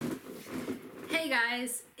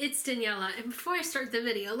guys, it's Daniela, and before I start the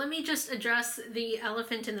video, let me just address the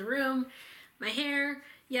elephant in the room. My hair.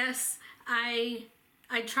 Yes, I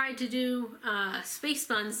tried to do space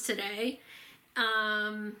buns today,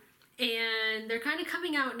 and they're kind of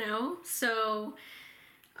coming out now, so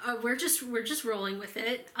we're just rolling with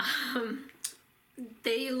it.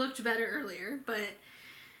 They looked better earlier, but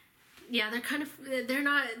yeah,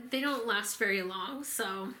 they don't last very long,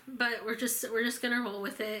 so, but we're just gonna roll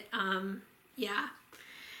with it. Yeah.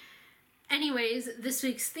 Anyways, this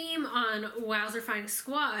week's theme on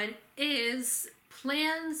WowzerfyingSquad is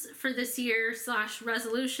plans for this year /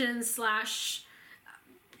 resolutions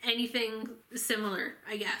 / anything similar,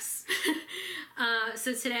 I guess.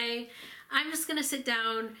 So today I'm just gonna sit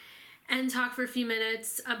down and talk for a few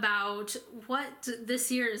minutes about what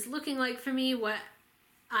this year is looking like for me, what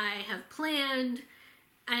I have planned,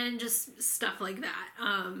 and just stuff like that.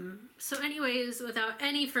 So anyways, without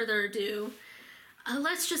any further ado,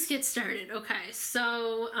 let's just get started. Okay,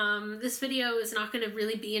 so this video is not going to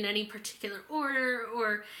really be in any particular order,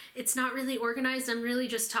 or it's not really organized. I'm really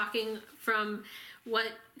just talking from what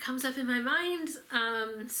comes up in my mind.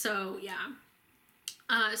 So yeah.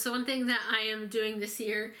 So one thing that I am doing this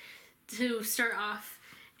year to start off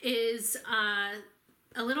is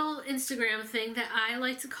a little Instagram thing that I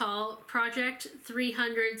like to call Project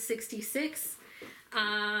 366.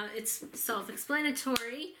 It's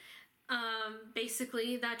self-explanatory.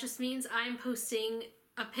 Basically, that just means I'm posting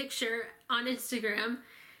a picture on Instagram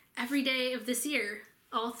every day of this year,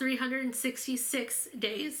 all 366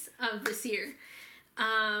 days of this year.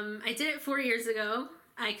 I did it 4 years ago.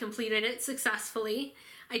 I completed it successfully.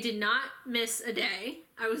 I did not miss a day.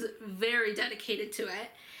 I was very dedicated to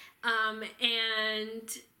it.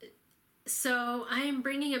 And so I am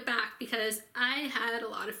bringing it back because I had a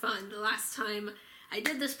lot of fun the last time I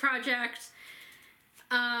did this project.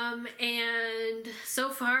 And so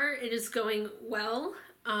far it is going well.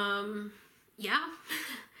 Yeah.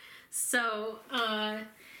 So,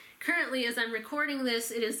 currently as I'm recording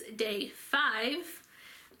this, it is day 5.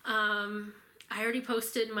 I already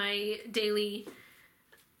posted my daily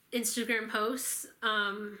Instagram posts.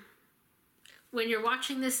 When you're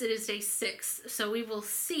watching this, it is day 6, so we will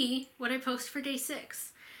see what I post for day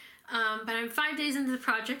 6. But I'm 5 days into the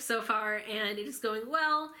project so far, and it is going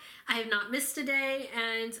well. I have not missed a day,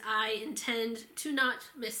 and I intend to not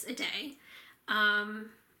miss a day.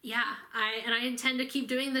 Yeah, I intend to keep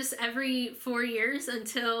doing this every 4 years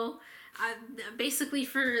until, basically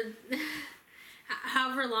for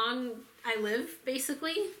however long I live,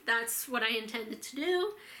 basically. That's what I intended to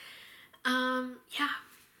do. Yeah.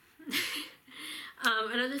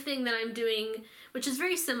 Another thing that I'm doing, which is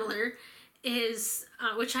very similar, is,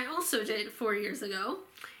 which I also did 4 years ago,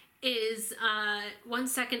 is 1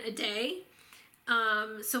 second a day.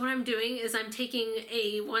 So what I'm doing is I'm taking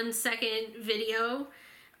a 1 second video.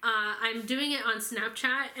 I'm doing it on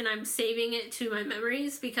Snapchat, and I'm saving it to my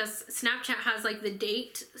memories because Snapchat has like the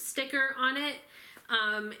date sticker on it.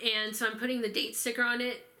 And so I'm putting the date sticker on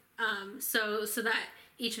it, so that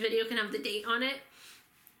each video can have the date on it.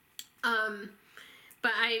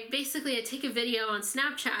 But I take a video on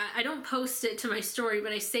Snapchat. I don't post it to my story,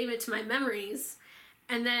 but I save it to my memories.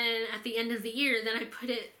 And then at the end of the year, then I put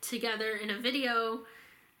it together in a video,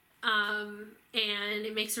 and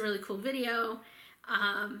it makes a really cool video.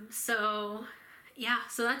 So yeah,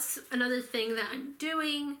 so that's another thing that I'm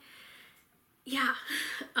doing. Yeah.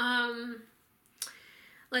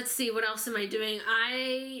 Let's see, what else am I doing?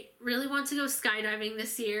 I really want to go skydiving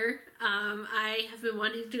this year. I have been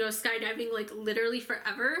wanting to go skydiving like literally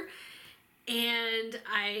forever, and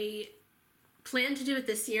I plan to do it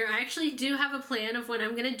this year. I actually do have a plan of when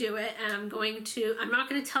I'm gonna do it, and I'm not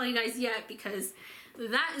gonna tell you guys yet because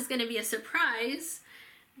that is gonna be a surprise,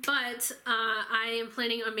 but I am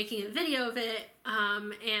planning on making a video of it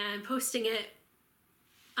and posting it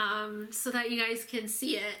so that you guys can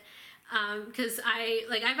see it. Because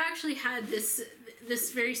I've actually had this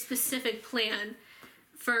very specific plan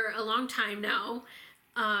for a long time now,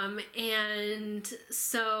 and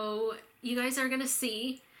so you guys are gonna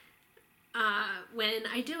see when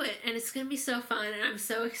I do it, and it's gonna be so fun, and I'm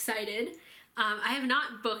so excited. I have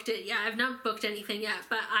not booked it yet. I've not booked anything yet,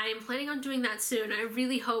 but I'm planning on doing that soon. I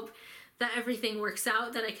really hope that everything works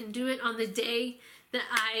out, that I can do it on the day that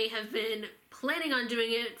I have been planning on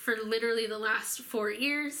doing it for literally the last 4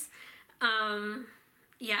 years.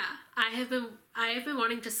 Yeah, I have been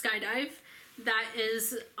wanting to skydive. That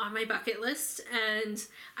is on my bucket list, and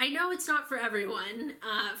I know it's not for everyone.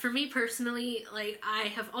 For me personally, like, I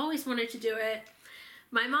have always wanted to do it.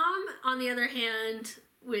 My mom, on the other hand,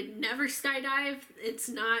 would never skydive. It's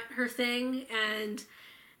not her thing, and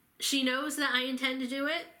she knows that I intend to do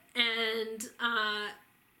it, and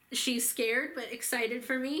she's scared but excited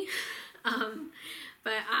for me.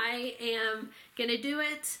 But I am gonna do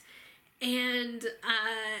it, and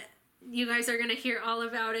you guys are gonna hear all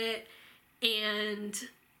about it, and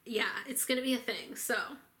yeah, it's gonna be a thing. So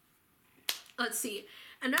let's see.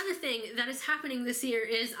 Another thing that is happening this year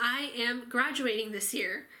is I am graduating this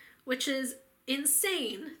year, which is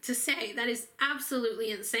insane to say. That is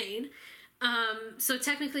absolutely insane. So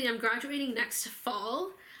technically I'm graduating next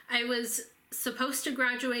fall. I was supposed to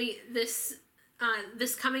graduate this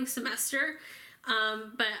coming semester,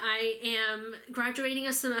 but I am graduating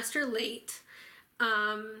a semester late.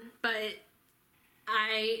 But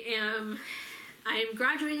I'm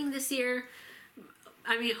graduating this year.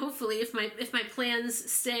 I mean, hopefully, if my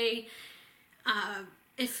plans stay,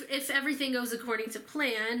 if everything goes according to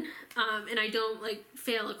plan, and I don't like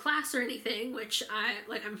fail a class or anything, which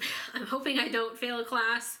I'm hoping I don't fail a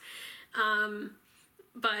class,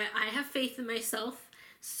 but I have faith in myself.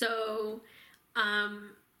 So,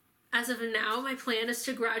 as of now, my plan is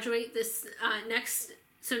to graduate this next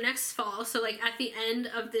fall. So like at the end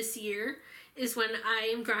of this year is when I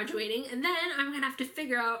am graduating, and then I'm gonna have to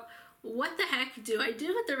figure out what the heck do I do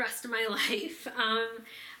with the rest of my life.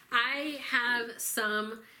 I have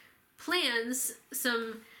some plans,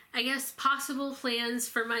 I guess possible plans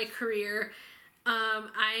for my career.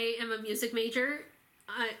 I am a music major.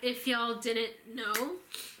 If y'all didn't know,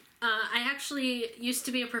 I actually used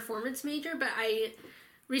to be a performance major, but I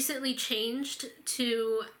recently changed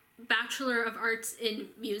to Bachelor of Arts in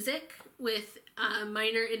Music with a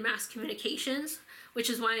minor in mass communications, which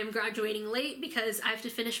is why I'm graduating late, because I have to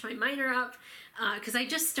finish my minor up, because I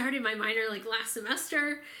just started my minor like last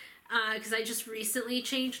semester, because I just recently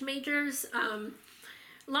changed majors.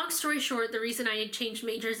 Long story short, the reason I had changed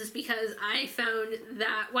majors is because I found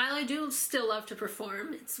that while I do still love to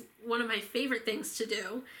perform, it's one of my favorite things to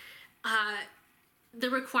do, the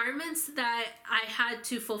requirements that I had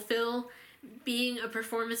to fulfill being a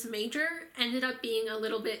performance major ended up being a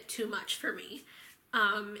little bit too much for me.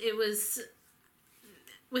 It was,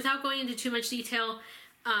 without going into too much detail,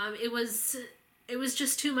 it was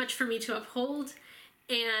just too much for me to uphold,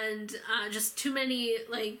 and just too many,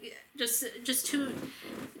 like, just too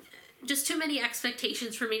many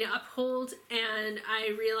expectations for me to uphold, and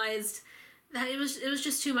I realized that it was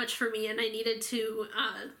just too much for me, and I needed to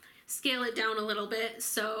scale it down a little bit.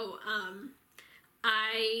 So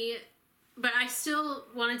but I still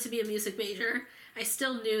wanted to be a music major. I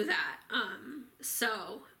still knew that.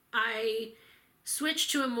 So I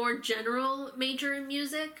switched to a more general major in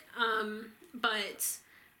music, but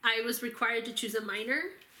I was required to choose a minor.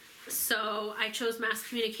 So I chose mass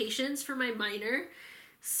communications for my minor.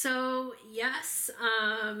 So yes,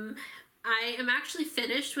 I am actually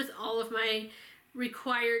finished with all of my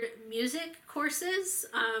required music courses,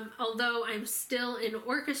 although I'm still in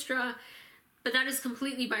orchestra, but that is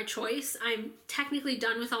completely by choice. I'm technically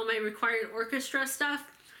done with all my required orchestra stuff,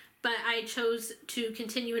 but I chose to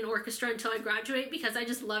continue in orchestra until I graduate because I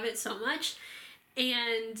just love it so much.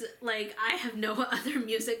 And like, I have no other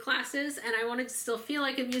music classes, and I wanted to still feel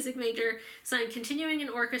like a music major, so I'm continuing in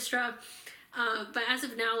orchestra. But as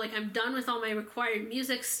of now, like, I'm done with all my required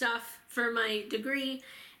music stuff for my degree,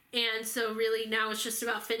 and so really now it's just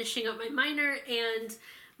about finishing up my minor and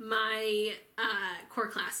my core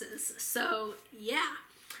classes. So yeah,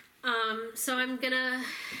 so I'm gonna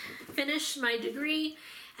finish my degree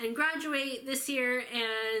and graduate this year,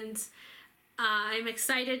 and I'm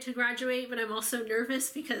excited to graduate, but I'm also nervous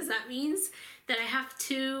because that means that I have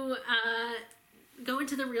to go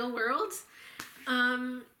into the real world.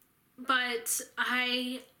 But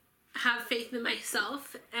I have faith in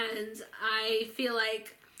myself, and I feel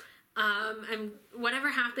like whatever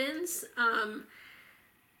happens,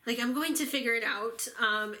 like, I'm going to figure it out.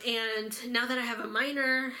 And now that I have a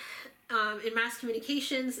minor in mass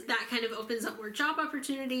communications, that kind of opens up more job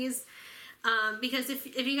opportunities. Because if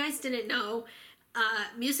you guys didn't know,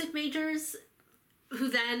 music majors who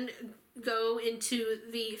then go into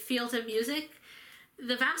the field of music,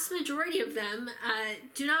 the vast majority of them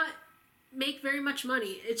do not make very much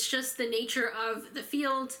money. It's just the nature of the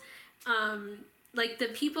field. Like,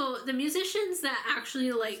 the musicians that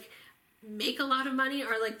actually like make a lot of money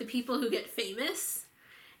are like the people who get famous,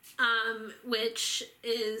 which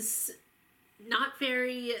is not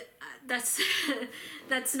very, that's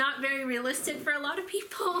not very realistic for a lot of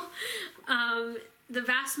people. The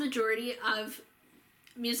vast majority of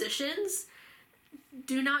musicians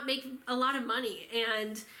do not make a lot of money,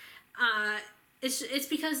 and it's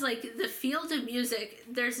because, like, the field of music,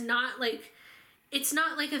 there's not, like, it's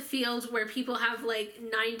not like a field where people have like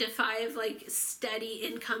 9 to 5 like steady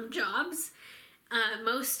income jobs.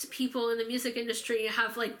 Most people in the music industry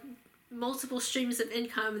have like multiple streams of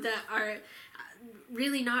income that are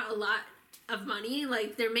really not a lot of money.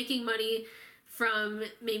 Like they're making money from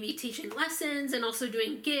maybe teaching lessons and also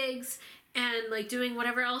doing gigs and like doing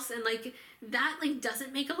whatever else, and like that like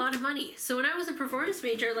doesn't make a lot of money. So when I was a performance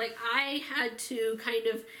major, like I had to kind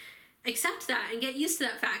of accept that and get used to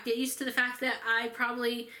that fact, get used to the fact that I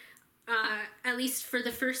probably at least for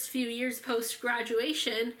the first few years post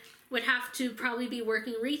graduation would have to probably be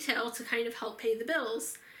working retail to kind of help pay the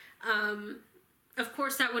bills. Of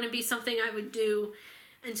course that wouldn't be something I would do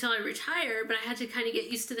until I retire, but I had to kind of get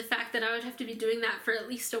used to the fact that I would have to be doing that for at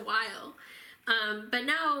least a while. But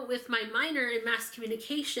now with my minor in mass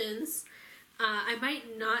communications, I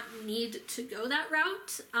might not need to go that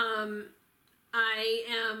route.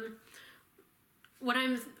 What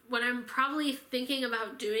I'm probably thinking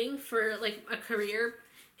about doing for like a career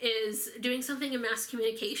is doing something in mass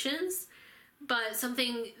communications, but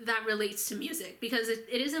something that relates to music, because it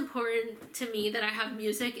is important to me that I have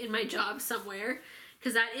music in my job somewhere,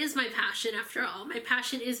 because that is my passion after all. My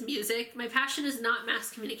passion is music. My passion is not mass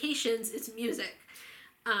communications, it's music.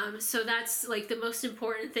 So that's like the most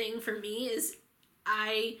important thing for me is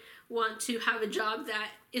I want to have a job that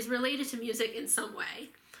is related to music in some way.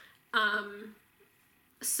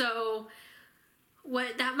 So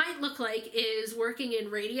what that might look like is working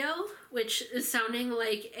in radio, which is sounding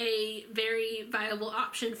like a very viable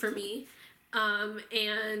option for me.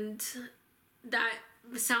 And that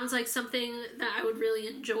sounds like something that I would really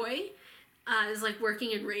enjoy, is like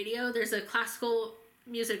working in radio. There's a classical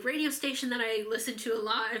music radio station that I listen to a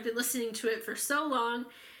lot. I've been listening to it for so long,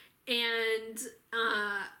 and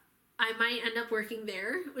I might end up working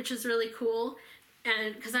there, which is really cool.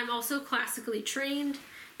 And because I'm also classically trained,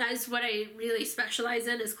 that is what I really specialize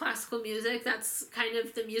in, is classical music. That's kind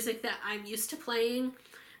of the music that I'm used to playing.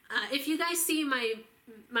 If you guys see my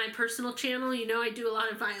personal channel, you know I do a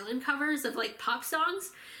lot of violin covers of like pop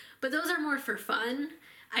songs, but those are more for fun.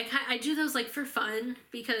 I do those like for fun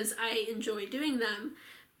because I enjoy doing them,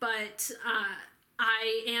 but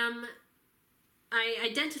I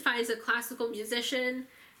identify as a classical musician.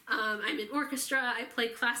 I'm in orchestra, I play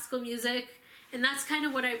classical music, and that's kind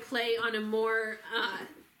of what I play on a more,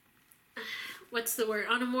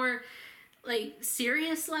 on a more like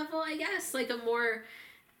serious level, I guess, like a more,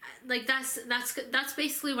 like that's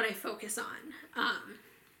basically what I focus on.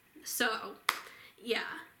 So yeah,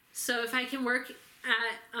 so if I can work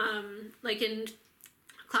at like in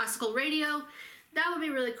classical radio, that would be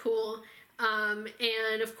really cool.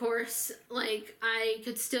 And of course, like I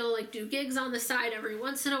could still like do gigs on the side every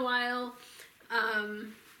once in a while,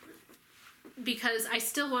 because I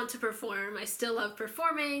still want to perform. I still love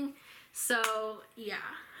performing. So yeah,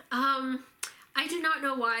 I do not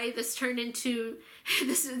know why this turned into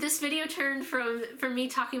this video turned from me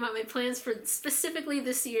talking about my plans for specifically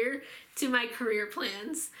this year to my career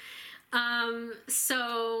plans.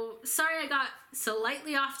 So sorry I got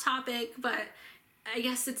slightly off topic, but I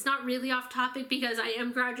guess it's not really off topic because I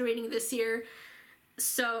am graduating this year.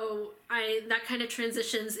 So that kind of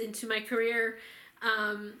transitions into my career.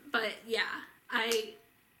 But yeah, I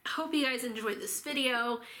hope you guys enjoyed this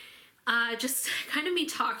video. Just kind of me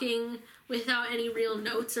talking without any real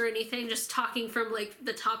notes or anything, just talking from like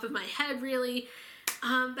the top of my head really.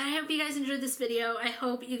 But I hope you guys enjoyed this video. I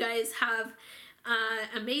hope you guys have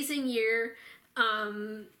an amazing year.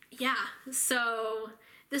 Yeah, so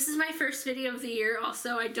this is my first video of the year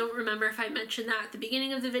also. I don't remember if I mentioned that at the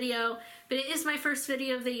beginning of the video, but it is my first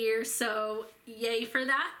video of the year, so yay for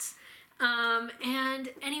that. And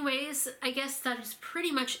anyways, I guess that is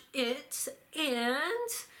pretty much it. And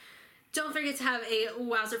don't forget to have a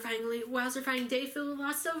wowzerfying day filled with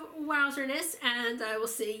lots of wowzerness, and I will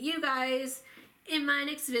see you guys in my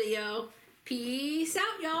next video. Peace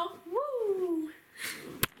out, y'all. Woo!